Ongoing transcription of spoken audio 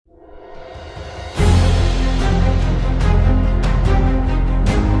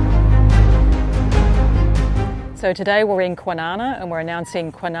So today we're in Kwinana and we're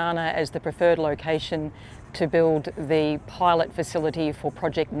announcing Kwinana as the preferred location to build the pilot facility for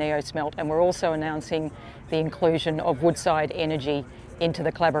Project NeoSmelt, and we're also announcing the inclusion of Woodside Energy into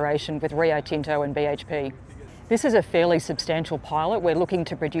the collaboration with Rio Tinto and BHP. This is a fairly substantial pilot. We're looking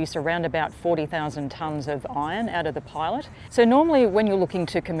to produce around about 40,000 tonnes of iron out of the pilot. So normally when you're looking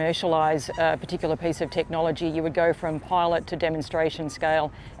to commercialise a particular piece of technology, you would go from pilot to demonstration scale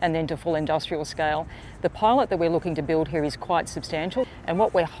and then to full industrial scale. The pilot that we're looking to build here is quite substantial, and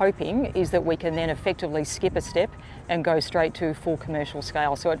what we're hoping is that we can then effectively skip a step and go straight to full commercial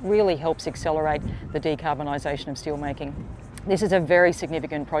scale. So it really helps accelerate the decarbonisation of steelmaking. This is a very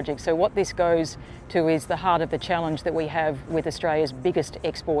significant project. So what this goes to is the heart of the challenge that we have with Australia's biggest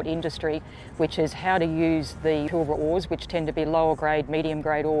export industry, which is how to use the Pilbara ores, which tend to be lower grade, medium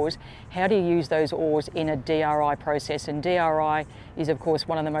grade ores. How do you use those ores in a DRI process? And DRI is of course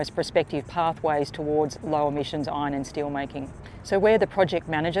one of the most prospective pathways towards low emissions iron and steel making. So we're the project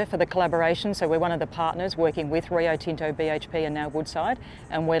manager for the collaboration, so we're one of the partners working with Rio Tinto, BHP and now Woodside,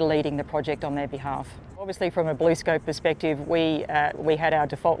 and we're leading the project on their behalf. Obviously from a BlueScope perspective, we had our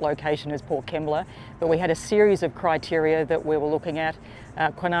default location as Port Kembla, but we had a series of criteria that we were looking at.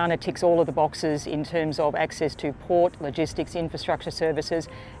 Kwinana ticks all of the boxes in terms of access to port, logistics, infrastructure services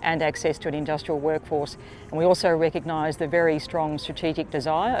and access to an industrial workforce. And we also recognise the very strong strategic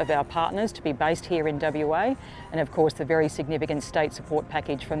desire of our partners to be based here in WA, and of course the very significant state support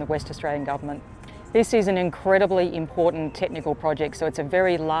package from the West Australian Government. This is an incredibly important technical project, so it's a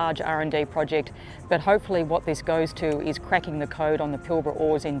very large R&D project, but hopefully what this goes to is cracking the code on the Pilbara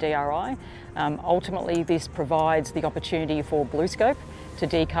ores in DRI. Ultimately this provides the opportunity for BlueScope to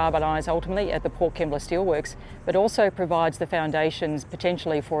decarbonise ultimately at the Port Kembla Steelworks, but also provides the foundations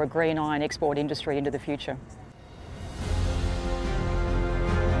potentially for a green iron export industry into the future.